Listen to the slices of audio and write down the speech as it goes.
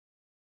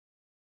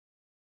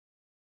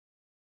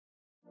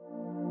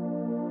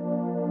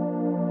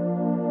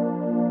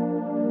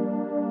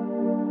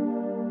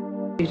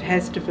It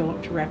has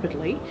developed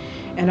rapidly,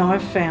 and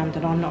I've found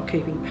that I'm not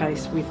keeping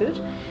pace with it,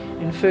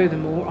 and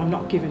furthermore I'm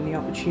not given the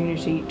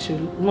opportunity to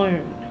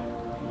learn.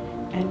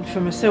 And for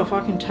myself,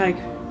 I can take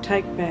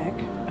back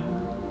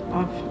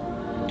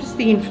just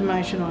the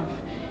information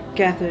I've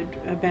gathered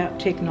about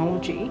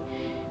technology,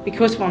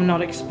 because I'm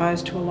not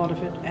exposed to a lot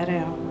of it at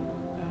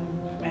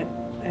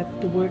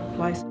the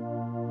workplace.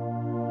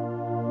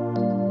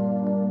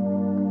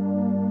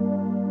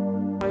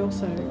 I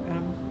also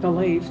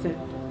believe that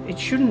it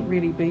shouldn't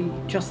really be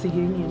just the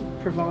union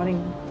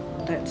providing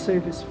that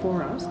service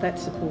for us, that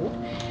support.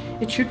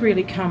 It should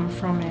really come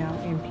from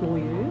our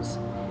employers,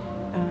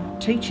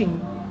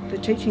 the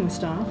teaching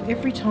staff.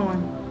 Every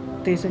time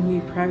there's a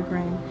new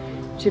program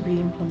to be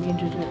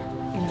implemented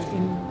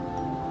in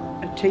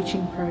a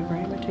teaching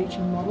program, a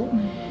teaching model,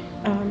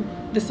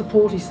 the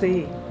support is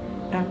there.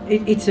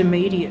 It's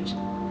immediate,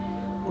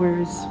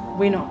 whereas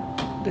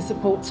the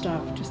support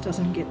staff just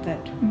doesn't get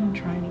that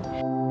training.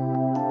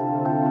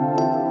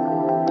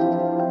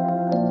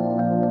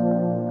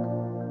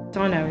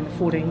 I know in the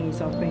 14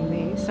 years I've been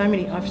there,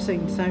 I've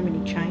seen so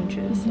many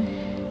changes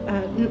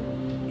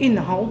in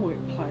the whole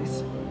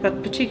workplace,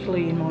 but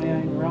particularly in my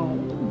own role.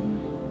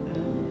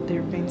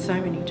 There have been so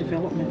many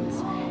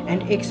developments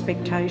and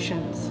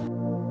expectations.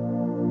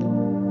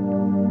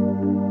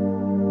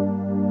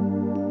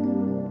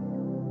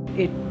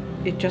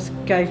 It just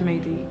gave me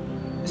the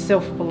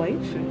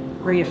self-belief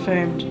and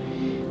reaffirmed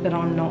that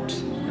I'm not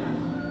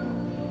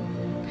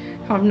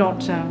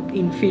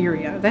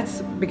inferior.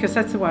 Because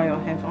that's the way I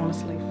have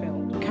honestly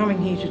felt.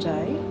 Coming here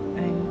today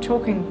and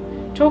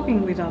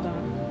talking with other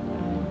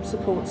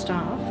support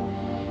staff,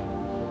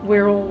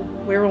 we're all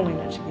in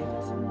it together.